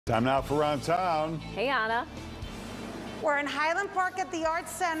Time now for Around Town. Hey, Anna. We're in Highland Park at the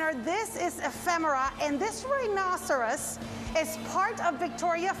Arts Center. This is Ephemera, and this rhinoceros is part of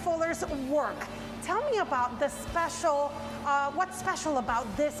Victoria Fuller's work. Tell me about the special, what's special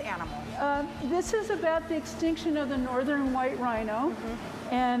about this animal? This is about the extinction of the northern white rhino.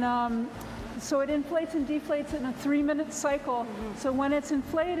 And so it inflates and deflates in a 3-minute cycle. So when it's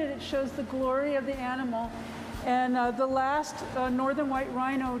inflated, it shows the glory of the animal. And the last northern white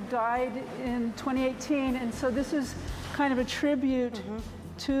rhino died in 2018, and so this is kind of a tribute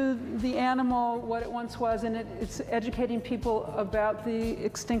to the animal, what it once was, and it's educating people about the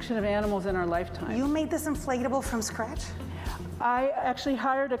extinction of animals in our lifetime. You made this inflatable from scratch? I actually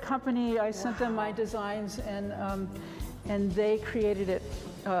hired a company. I sent them my designs, and they created it.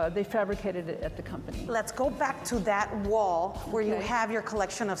 They fabricated it at the company. Let's go back to that wall where you have your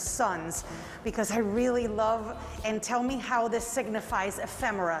collection of suns, because I really love, and tell me how this signifies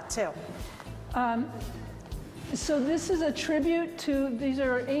ephemera too. So this is a tribute to, these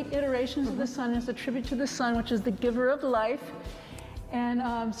are 8 iterations of the sun. It's a tribute to the sun, which is the giver of life.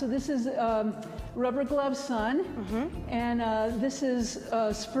 And so this is rubber glove sun, and this is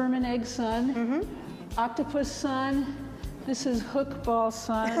sperm and egg sun, octopus sun. This is hook ball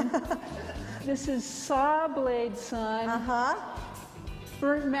sun. This is saw blade sun.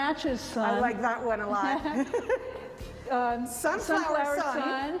 Burnt matches sun. I like that one a lot. Sunflower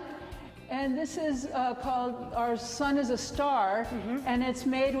sun. And this is called Our Sun is a Star, and it's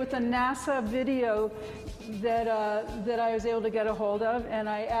made with a NASA video that I was able to get a hold of, and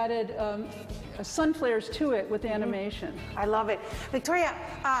I added sun flares to it with animation. I love it. Victoria,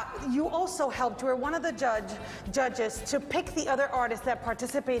 you also helped, you were one of the judges to pick the other artists that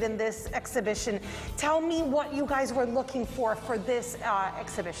participate in this exhibition. Tell me what you guys were looking for this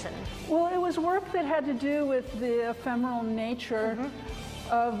exhibition. Well, it was work that had to do with the ephemeral nature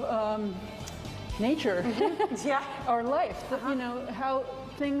of nature, or life. You know, how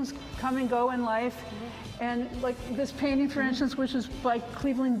things come and go in life. And like this painting, for instance, which is by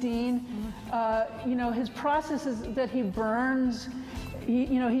Cleveland Dean, you know, his process is that he burns. He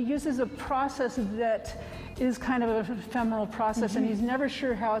uses a process that is kind of an ephemeral process, and he's never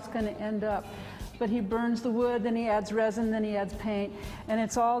sure how it's going to end up. But he burns the wood, then he adds resin, then he adds paint, and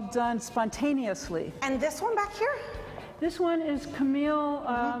it's all done spontaneously. And this one back here? This one is Camille,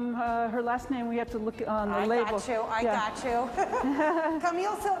 her last name we have to look on the label. I got you.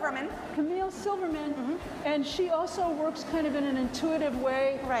 Camille Silverman. Camille Silverman, and she also works kind of in an intuitive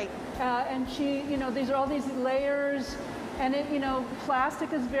way. Right. And she, you know, these are all these layers, and it, you know,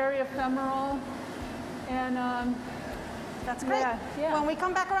 plastic is very ephemeral, and that's great. Yeah. When we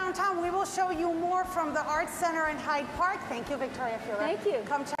come back around town, we will show you more from the Arts Center in Hyde Park. Thank you, Victoria Fuller. Thank you.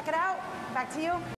 Come check it out. Back to you.